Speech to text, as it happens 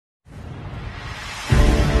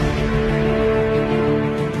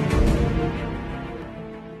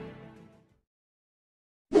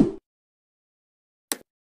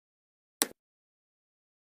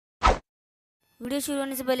Video शुरू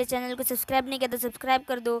होने से पहले चैनल को सब्सक्राइब नहीं किया तो सब्सक्राइब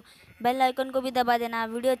कर दो, बेल आइकन को भी दबा देना।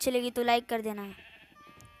 वीडियो अच्छी लगी तो लाइक कर देना।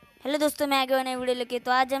 हेलो दोस्तों, मैं आगे नई वीडियो लेके।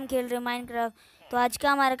 तो आज हम खेल रहे हैं माइनक्राफ्ट। तो आज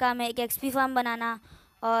का हमारा काम है एक एक्सपी फार्म बनाना,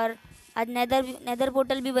 और आज नेदर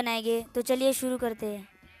पोर्टल भी बनाएंगे। तो चलिए शुरू करते हैं।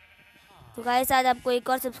 तो गाइस, आज आपको एक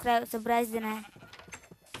और सरप्राइज देना है।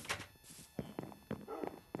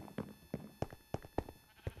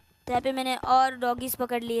 तो यहाँ पे मैंने और डॉगीज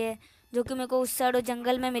पकड़ लिए, जो कि मेरे को उस साइड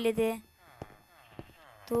जंगल में मिले थे।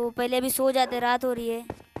 तो पहले अभी सो जाते, रात हो रही है।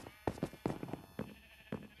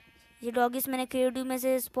 ये डॉगीज मैंने क्रिएटिव में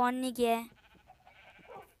से स्पॉन नहीं किया है,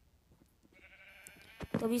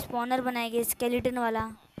 तो अभी स्पॉनर बनाएंगे स्केलेटन वाला।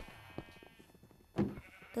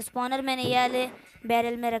 तो स्पॉनर मैंने ये वाले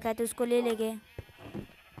बैरल में रखा है, तो उसको ले लेंगे।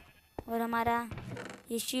 और हमारा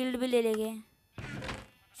ये शील्ड भी ले लेंगे।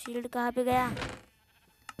 शील्ड कहाँ पे गया?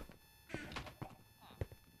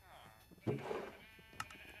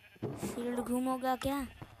 शील्ड गुम हो गया क्या?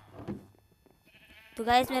 तो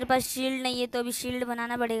गाइस, मेरे पास शील्ड नहीं है, तो अभी शील्ड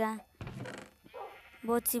बनाना पड़ेगा।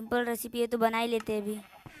 बहुत सिंपल रेसिपी है, तो बना ही लेते हैं अभी।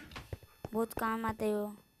 बहुत काम आते हैं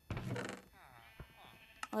वो।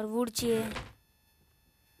 और वुड चाहिए,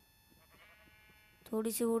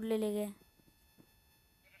 थोड़ी सी वुड ले लेंगे।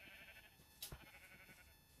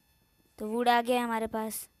 तो वुड आ गया है हमारे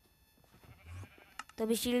पास, तो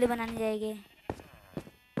अभी शील्ड बनाने जाएंगे।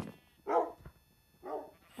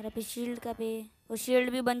 और अभी शील्ड का पे वो शील्ड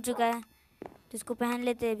भी बन चुका है, तो इसको पहन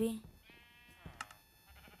लेते हैं अभी।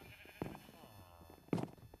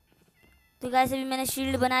 तो गाइस, अभी मैंने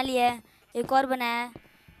शील्ड बना लिया है, एक और बनाया है।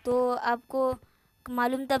 तो आपको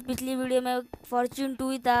मालूम था पिछली वीडियो में फॉर्च्यून 2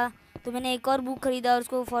 ही था, तो मैंने एक और बुक ख़रीदा और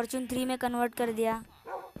उसको फॉर्च्यून 3 में कन्वर्ट कर दिया।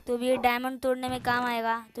 तो अभी ये डायमंड तोड़ने में काम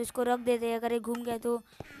आएगा, तो इसको रख देते हैं। अगर ये घूम गया तो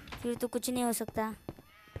फिर तो कुछ नहीं हो सकता।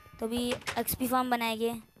 तो अभी एक्सपी फार्म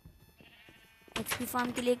बनाएंगे। एक्सपी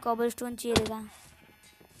फार्म के लिए कॉबलस्टोन चाहिएगा।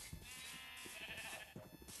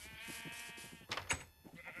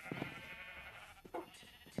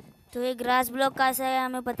 तो ये ग्रास ब्लॉक कहाँ से है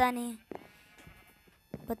हमें पता नहीं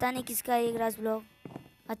किसका है ये ग्रास ब्लॉक।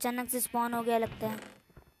 अचानक से स्पॉन हो गया लगता है।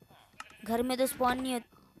 घर में तो स्पॉन नहीं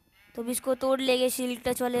होता। तो अभी इसको तोड़ लेंगे। शील्ड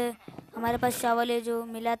टच वाले हमारे पास शावल है, जो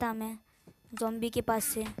मिला था हमें ज़ॉम्बी के पास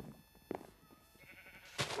से।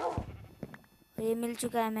 और ये मिल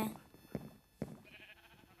चुका है हमें।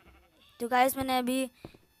 तो गाइस, मैंने अभी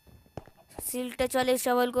शील्ड टच वाले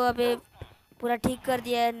शवल को अभी पूरा ठीक कर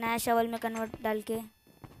दिया है, नया शवल में कन्वर्ट डाल के।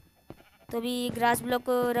 तो अभी ग्रास ब्लॉक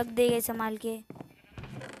को रख देंगे संभाल के।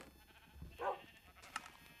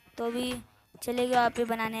 तो अभी चलेगा वहाँ पे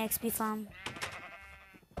बनाने एक्सपी फार्म।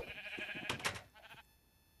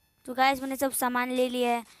 तो गाइस, मैंने सब सामान ले लिया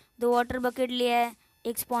है। 2 वाटर बकेट लिया है,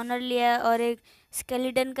 एक स्पॉनर लिया है, और एक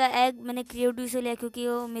स्केलेटन का एग मैंने क्रिएटिव से लिया, क्योंकि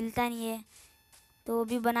वो मिलता नहीं है। तो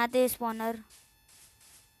अभी बनाते हैं स्पॉनर।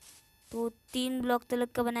 तो 3 ब्लॉक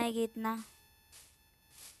तलक का बनाएंगे इतना।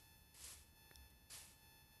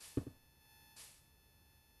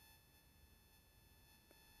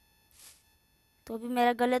 तो अभी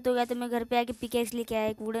मेरा गलत हो गया, तो मैं घर पे आके पिकेक्स लेके आया,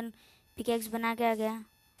 एक वुडन पिकेक्स बना के आ गया।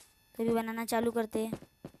 तो अभी बनाना चालू करते हैं।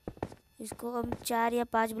 इसको हम 4 या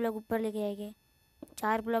 5 ब्लॉक ऊपर लेके आएंगे।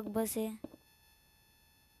 4 ब्लॉक बस है,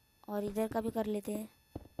 और इधर का भी कर लेते हैं।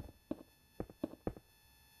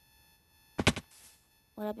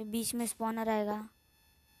 और यहाँ पे बीच में स्पॉनर आएगा,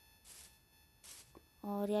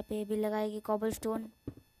 और यहाँ पे भी लगाएगी कॉबलस्टोन।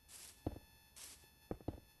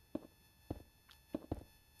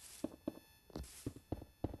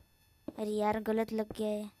 अरे यार, गलत लग गया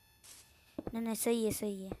है। नहीं नहीं, सही है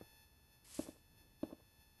सही है।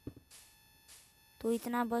 तो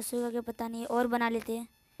इतना बस होगा कि पता नहीं, और बना लेते हैं।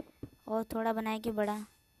 और थोड़ा बनाए के बड़ा।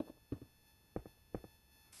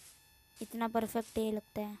 इतना परफेक्ट है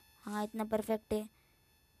लगता है। हाँ, इतना परफेक्ट है।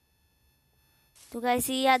 तो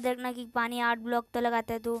कैसे ही याद रखना कि पानी 8 ब्लॉक तक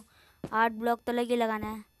लगाता है, तो 8 ब्लॉक तक ही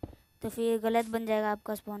लगाना है। तो फिर गलत बन जाएगा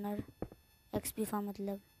आपका स्पॉनर एक्सपी फार्म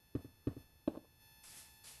मतलब।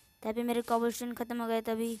 तभी मेरे कॉबलस्टोन ख़त्म हो गए,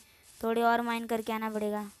 तभी थोड़े और माइन करके आना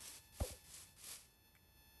पड़ेगा।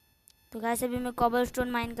 तो कैसे भी मैं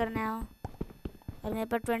कॉबलस्टोन माइन करने आया हूँ, और मेरे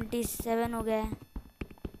पास 27 हो गया है।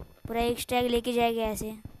 पूरा एक स्टैक लेके जाएगा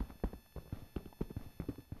ऐसे।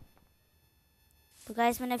 तो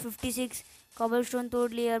गैस, मैंने 56 कॉबलस्टोन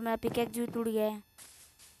तोड़ लिया, और मेरा पिकेक्स भी टूट गया है।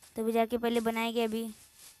 तो भी जाके पहले बनाएंगे अभी। और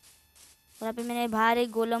यहाँ पे मैंने बाहर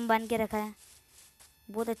एक गोलम बांध के रखा है।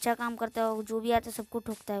 बहुत अच्छा काम करता है वो, जो भी आता है सबको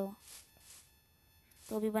ठोकता है वो।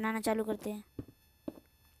 तो अभी बनाना चालू करते हैं।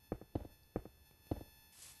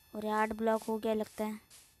 और 8 ब्लॉक हो गया लगता है,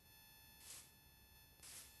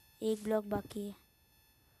 एक ब्लॉक बाकी है।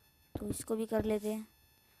 तो इसको भी कर लेते हैं।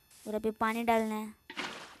 और अभी पानी डालना है।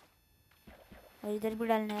 और इधर भी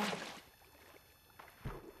डालना है।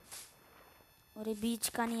 और ये बीच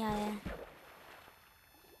का नहीं आया है,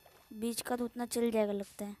 बीच का तो उतना चल जाएगा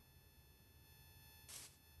लगता है।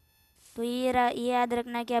 तो ये याद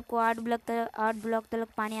रखना है कि आपको 8 ब्लॉक तक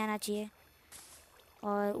पानी आना चाहिए।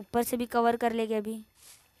 और ऊपर से भी कवर कर लेंगे अभी।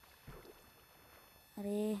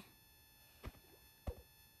 अरे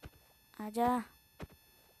आजा,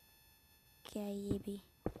 क्या है ये भी।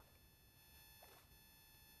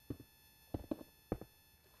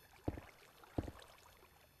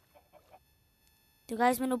 तो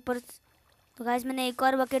गाइस मैंने एक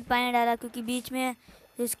और बकेट पानी डाला, क्योंकि बीच में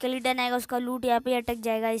जो स्केलेटन आएगा उसका लूट यहाँ पे अटक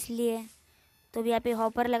जाएगा, इसलिए। तो अभी यहाँ पे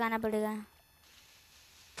हॉपर लगाना पड़ेगा।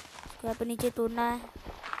 तो यहाँ पे नीचे तोड़ना है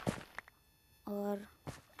और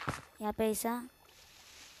यहाँ पे ऐसा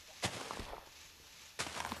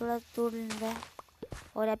थोड़ा तोड़ लेना है।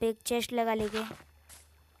 और यहाँ पे एक चेस्ट लगा लेंगे।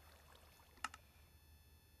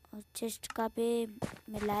 और चेस्ट का पे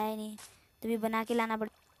मैं लाया नहीं, तो भी बना के लाना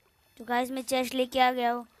पड़ेगा। तो गाइस मैं चेस्ट लेके आ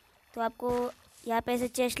गया हूँ। तो आपको यहाँ पे ऐसे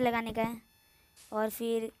चेस्ट लगाने का है और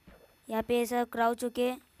फिर यहाँ पे ऐसा क्राउच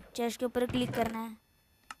होके चेस्ट के ऊपर क्लिक करना है।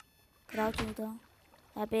 क्राउच होता हूँ,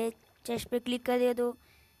 यहाँ पे चेस्ट पे क्लिक कर दिया तो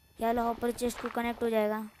ये वाला हॉपर चेस्ट को कनेक्ट हो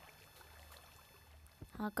जाएगा।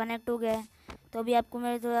 हाँ कनेक्ट हो गया है। तो अभी आपको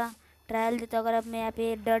मैं थोड़ा ट्रायल देता हूँ। अगर अब मैं यहाँ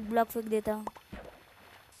पे डर्ट ब्लॉक फेंक देता हूँ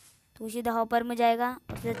तो सीधा हॉपर में जाएगा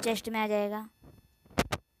और फिर चेस्ट में आ जाएगा।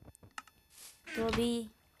 तो अभी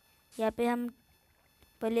यहाँ पे हम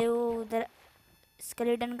पहले वो उधर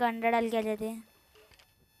स्केलेटन का अंडा डाल के आ जाते हैं।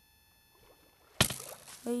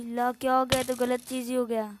 ला क्या हो गया, तो गलत चीज़ ही हो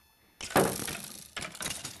गया।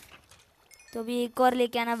 तो अभी एक और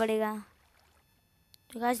लेके आना पड़ेगा।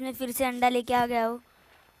 तो गाइस मैं फिर से अंडा लेके आ गया हूँ।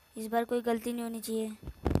 इस बार कोई गलती नहीं होनी चाहिए।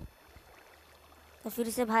 तो फिर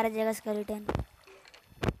से बाहर आ जाएगा स्केलेटन।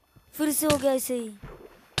 फिर से हो गया ऐसे ही।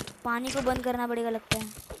 पानी को बंद करना पड़ेगा लगता है।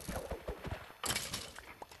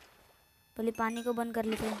 पहले पानी को बंद कर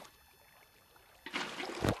लेते हैं।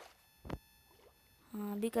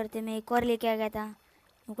 हाँ अभी करते। मैं एक और लेके आ गया था,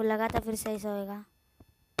 मुझको लगा था फिर से ऐसा होएगा।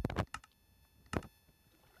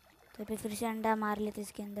 तो फिर से अंडा मार लेते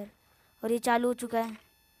इसके अंदर। और ये चालू हो चुका है।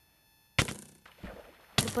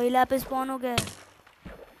 तो पहला पे स्पॉन हो गया।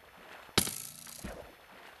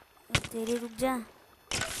 तेरी रुक जा,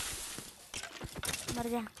 मर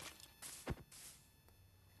जा।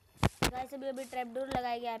 गाइस अभी ट्रैपडोर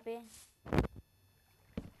लगाया गया यहाँ पे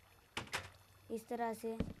इस तरह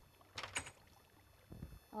से।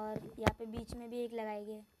 और यहाँ पे बीच में भी एक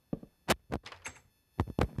लगाएंगे।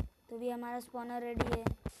 तो भी हमारा स्पॉनर रेडी है।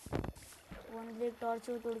 वो मुझे एक टॉर्च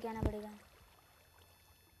को तोड़ के आना पड़ेगा।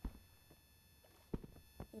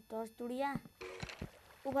 ये टॉर्च तोड़िया।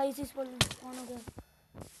 ओ भाई इसी स्पॉन हो गया।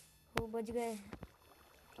 वो बच गए।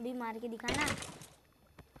 अभी मार के दिखाना।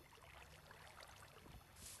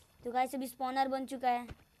 तो गाइस अभी स्पॉनर बन चुका है।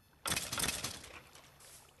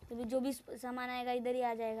 तो भी जो भी सामान आएगा इधर ही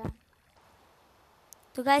आ जाएगा।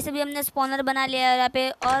 तो गाइस अभी हमने स्पॉनर बना लिया है। यहाँ पे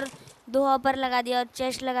और 2 हॉपर लगा दिया और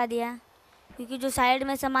चेस्ट लगा दिया, क्योंकि जो साइड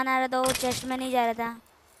में सामान आ रहा था वो चेस्ट में नहीं जा रहा था।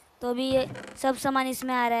 तो अभी ये सब सामान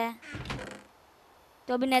इसमें आ रहा है।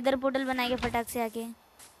 तो अभी नेदर पोर्टल बनाएंगे फटाक से आके।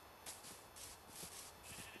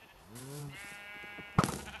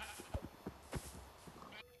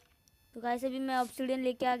 तो गाइस अभी मैं ऑब्सीडियन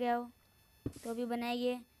लेके आ गया हूँ। तो अभी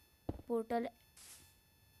बनाएंगे पोर्टल।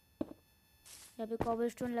 यहाँ पे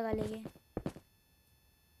कॉबलस्टोन लगा लेंगे।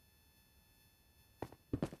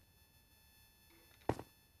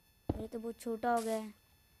 ये तो बहुत छोटा हो गया है,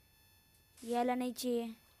 ये वाला नहीं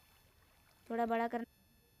चाहिए, थोड़ा बड़ा करना।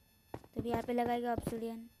 तो अभी यहाँ पे लगाएगा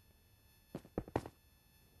ऑब्सीडियन।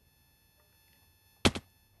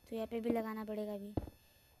 तो यहाँ पे भी लगाना पड़ेगा अभी।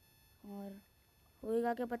 और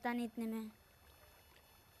होएगा क्या पता नहीं इतने में।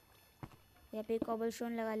 यहाँ पे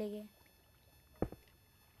कॉबलस्टोन लगा लेंगे।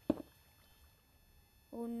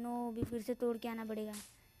 ओ नो, अभी फिर से तोड़ के आना पड़ेगा।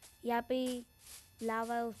 यहाँ पे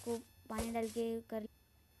लावा है, उसको पानी डाल के कर।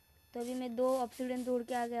 तो अभी मैं 2 ऑब्सीडियन तोड़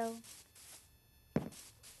के आ गया हूँ।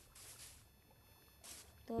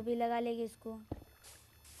 तो अभी लगा लेंगे इसको।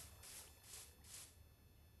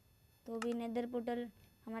 तो अभी नेदर पोर्टल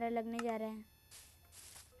हमारा लगने जा रहा है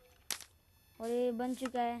और ये बन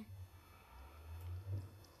चुका है।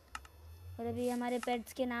 और अभी हमारे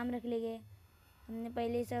पेट्स के नाम रख लेंगे। हमने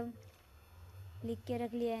पहले सब लिख के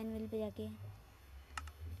रख लिया है एनविल पे जाके।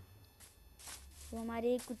 तो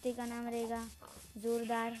हमारे एक कुत्ते का नाम रहेगा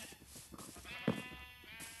जोरदार,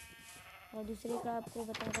 और दूसरे का आपको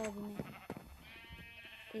बताता हूँ अभी मैं।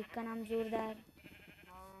 एक का नाम जोरदार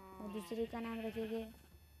और दूसरे का नाम रखेंगे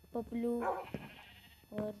पपलू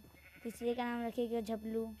और तीसरे का नाम रखेंगे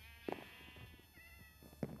झपलू।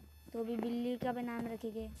 तो अभी बिल्ली का भी नाम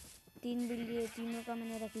रखेंगे। 3 बिल्ली है, तीनों का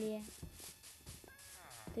मैंने रख लिया है।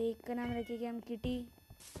 तो एक का नाम रखेंगे हम किटी,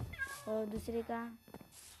 और दूसरे का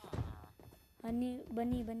हनी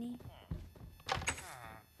बनी बनी,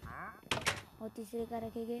 और तीसरे का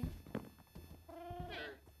रखेंगे,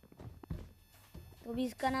 तो भी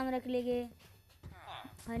इसका नाम रख लेंगे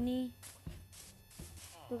हनी।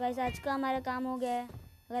 तो गाइस आज का हमारा काम हो गया है।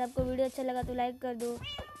 अगर आपको वीडियो अच्छा लगा तो लाइक कर दो,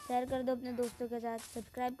 शेयर कर दो अपने दोस्तों के साथ,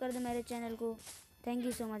 सब्सक्राइब कर दो मेरे चैनल को। Thank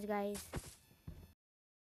you so much guys.